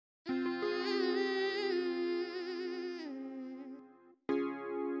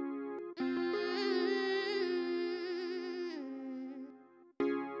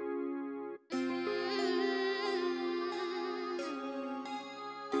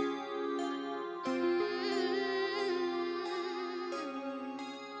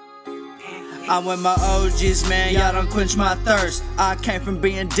I'm with my OGs, man, y'all don't quench my thirst. I came from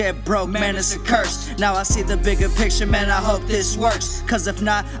being dead broke, man, it's a curse. Now I see the bigger picture, man, I hope this works. Cause if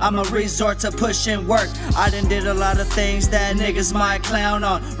not, I'ma resort to pushing work. I done did a lot of things that niggas might clown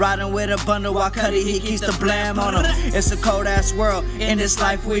on. Riding with a bundle while Cuddy, he keeps the blam on him. It's a cold ass world, in this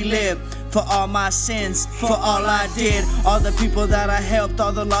life we live. For all my sins, for all I did, all the people that I helped,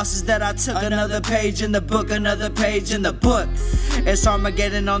 all the losses that I took. Another page in the book, another page in the book. It's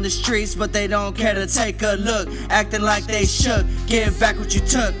Armageddon on the streets, but they don't care to take a look. Acting like they shook, give back what you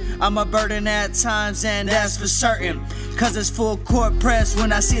took. I'm a burden at times, and that's for certain. Cause it's full court press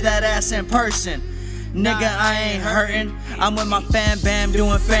when I see that ass in person. Nigga, I ain't hurting. I'm with my fam bam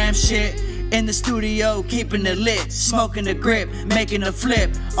doing fam shit. In the studio, keeping it lit, smoking the grip, making a flip.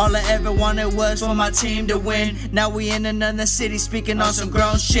 All I ever wanted was for my team to win. Now we in another city, speaking on some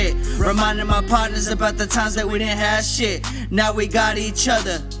grown shit. Reminding my partners about the times that we didn't have shit. Now we got each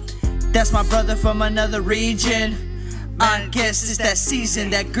other. That's my brother from another region. I guess it's that season,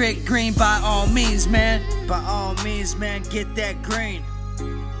 that grit green by all means, man. By all means, man, get that green.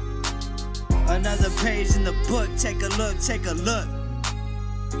 Another page in the book, take a look, take a look.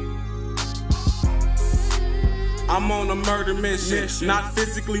 I'm on a murder mission. Not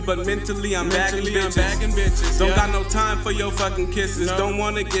physically, but mentally, I'm bagging bitches. Don't got no time for your fucking kisses. Don't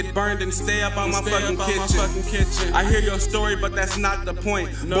wanna get burned and stay up on my fucking kitchen. I hear your story, but that's not the point.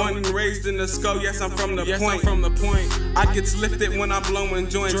 Born and raised in the skull, yes, I'm from the point. I get lifted when I'm blowing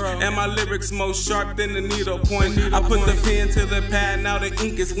joints, and my lyrics most sharp than the needle point. I put the pen to the pad, now the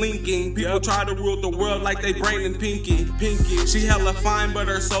ink is linking. People try to rule the world like they brain and pinky. She hella fine, but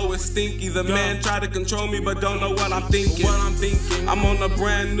her soul is stinky. The man try to control me, but don't know what I'm thinking. I'm on a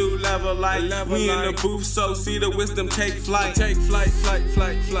brand new level, like we in the booth, so see the wisdom take flight.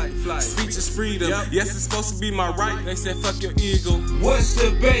 Speech is freedom. Yes, it's supposed to be my right. They said fuck your ego. What's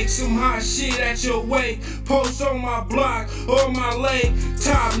the bake? Some hot shit at your wake. Post on my block or my lake.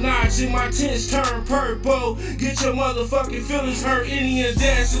 Top notch in my tents turn purple. Get your motherfucking feelings hurt. Indian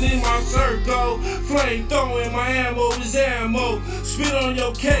dancing in my circle. Flame throwing my ammo is ammo. Spit on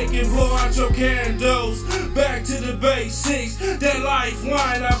your cake and blow out your candles. Back to the basics, that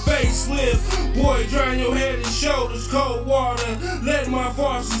lifeline I facelift. Boy, drown your head and shoulders, cold water. Let my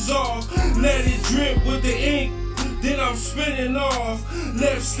faucets off, let it drip with the ink. Then I'm spinning off.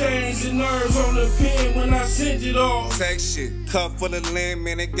 Left stains and nerves on the pen when I sent it off. Tech shit, cup full of lean,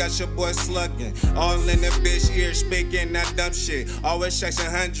 man, it got your boy slugging. All in the bitch ear speaking that dumb shit. Always chasing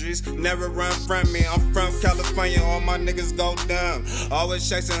hundreds, never run from me. I'm from California, all my niggas go dumb. Always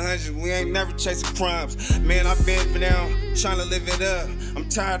chasing hundreds, we ain't never chasing crimes. Man, I've been down, trying to live it up. I'm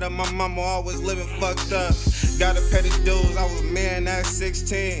tired of my mama always living fucked up. Gotta pay the dues, I was a man at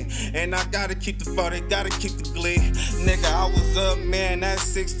 16. And I gotta keep the 40, gotta keep the glee. Nigga, I was up, man, at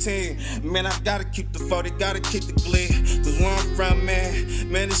 16. Man, I gotta keep the 40, gotta keep the glee. Cause where I'm from,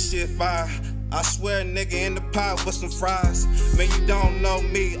 man, this shit fire. I swear, nigga, in the pot with some fries. Man, you don't know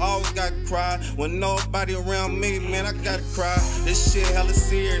me, always gotta cry. When nobody around me, man, I gotta cry. This shit hella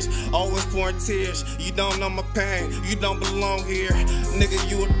serious, always pouring tears. You don't know my pain, you don't belong here.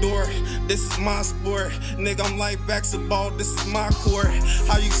 Nigga, you a dork, this is my sport. Nigga, I'm like basketball, this is my court.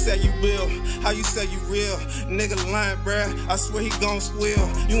 How you say you real, how you say you real? Nigga lying, bruh, I swear he gon' squeal.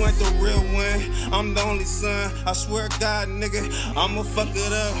 You ain't the real one, I'm the only son. I swear to God, nigga, I'ma fuck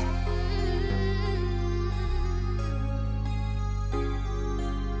it up.